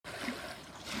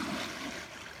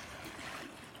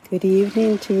Good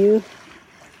evening to you.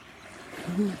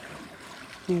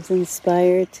 I was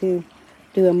inspired to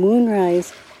do a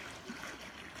moonrise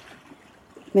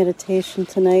meditation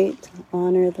tonight to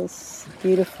honor this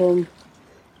beautiful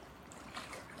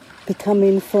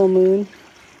becoming full moon.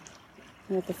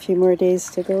 I have a few more days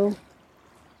to go.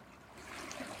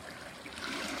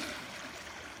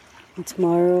 And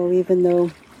tomorrow, even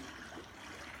though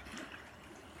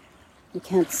you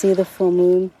can't see the full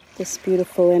moon, this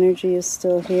beautiful energy is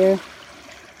still here.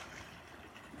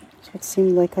 So it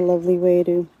seemed like a lovely way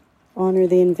to honor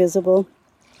the invisible.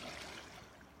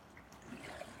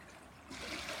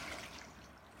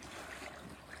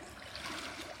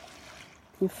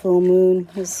 The full moon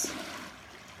has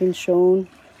been shown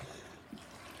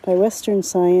by Western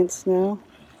science now,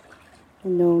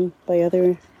 and known by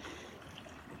other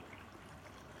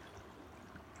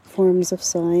forms of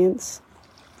science,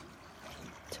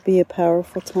 to be a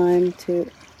powerful time to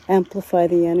amplify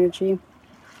the energy.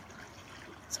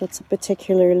 So it's a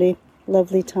particularly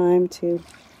lovely time to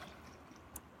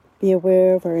be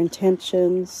aware of our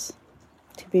intentions,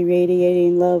 to be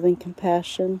radiating love and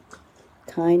compassion,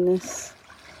 kindness.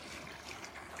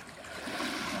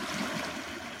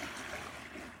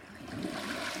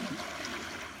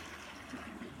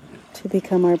 To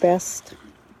become our best,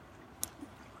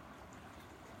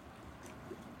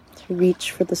 to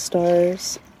reach for the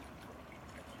stars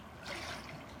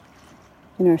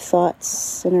in our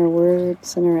thoughts, in our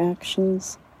words, in our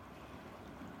actions,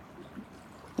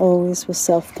 always with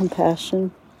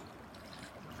self-compassion.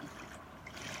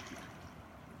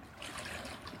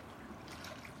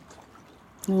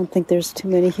 I don't think there's too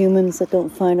many humans that don't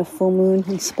find a full moon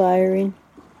inspiring.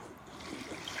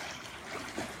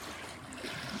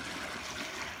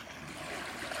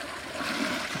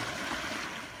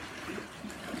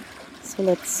 So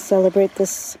let's celebrate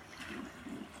this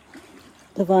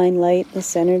divine light,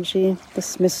 this energy,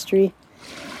 this mystery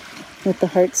with the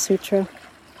Heart Sutra.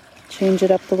 Change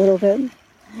it up a little bit.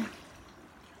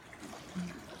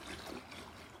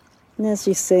 And as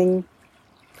you sing,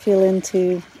 feel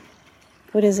into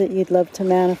what is it you'd love to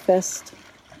manifest?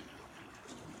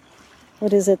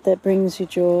 What is it that brings you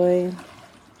joy?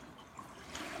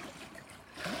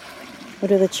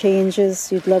 What are the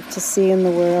changes you'd love to see in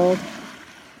the world?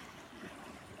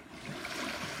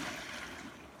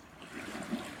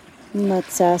 And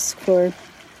let's ask for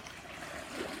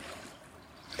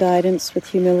guidance with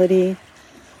humility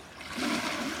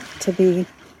to be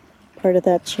part of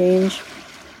that change,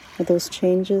 or those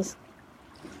changes.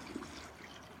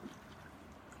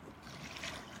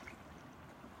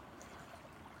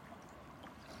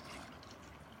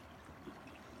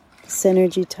 This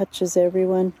energy touches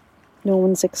everyone. No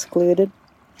one's excluded.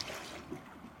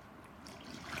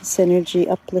 This energy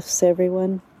uplifts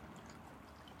everyone.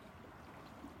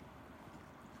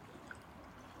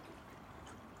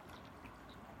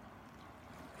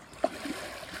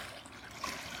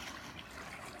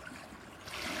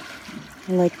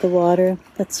 Like the water,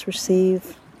 let's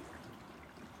receive.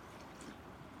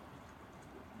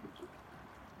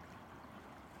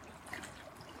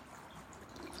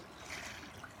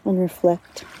 And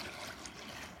reflect.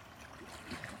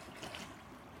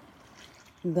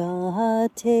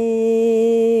 Gate,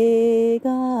 gate,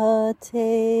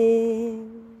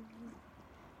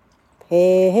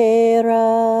 pera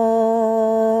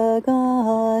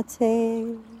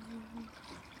gate.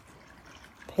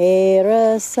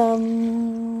 Parasamgate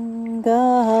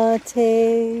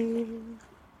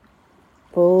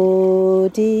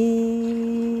Bodhi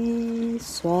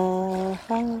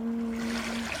Swaha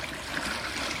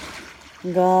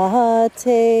Gate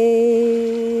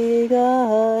Gate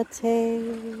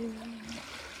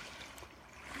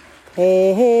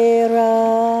Para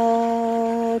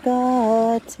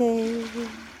Gate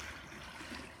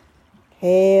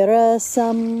Parasamgate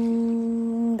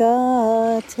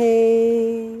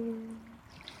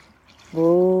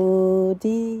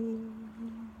Bodhi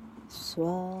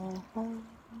Swaha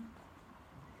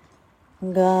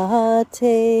Gate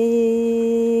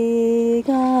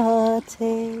Gate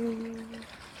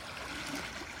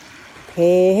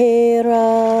Pera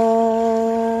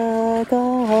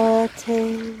Gate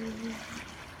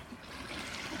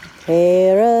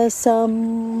Parasamgate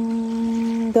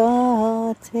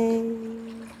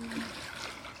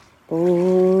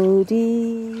Bodhi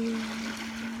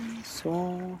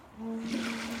Swaha.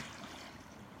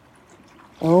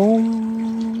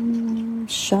 Om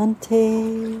Shanti.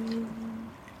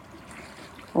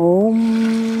 Om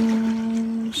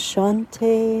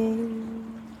Shanti.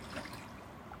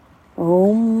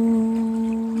 Om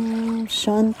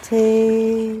Shanti.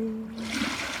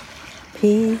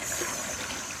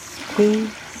 Peace,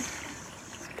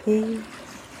 peace, Peace.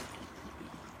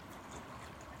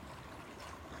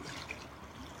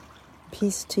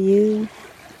 Peace to you.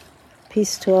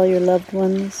 Peace to all your loved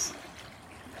ones.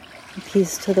 And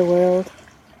peace to the world.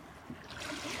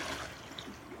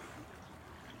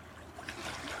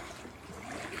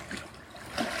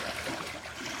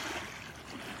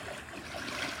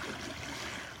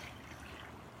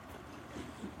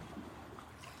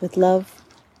 With love,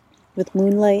 with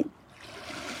moonlight,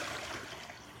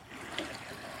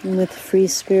 and with free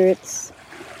spirits.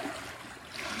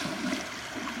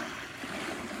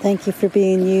 Thank you for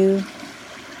being you.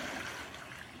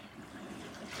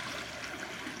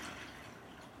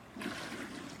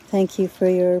 Thank you for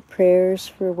your prayers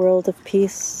for a world of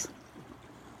peace.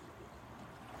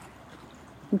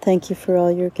 And thank you for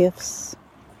all your gifts.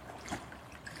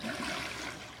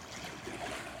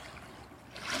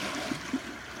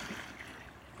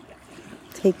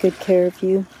 Take good care of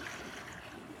you.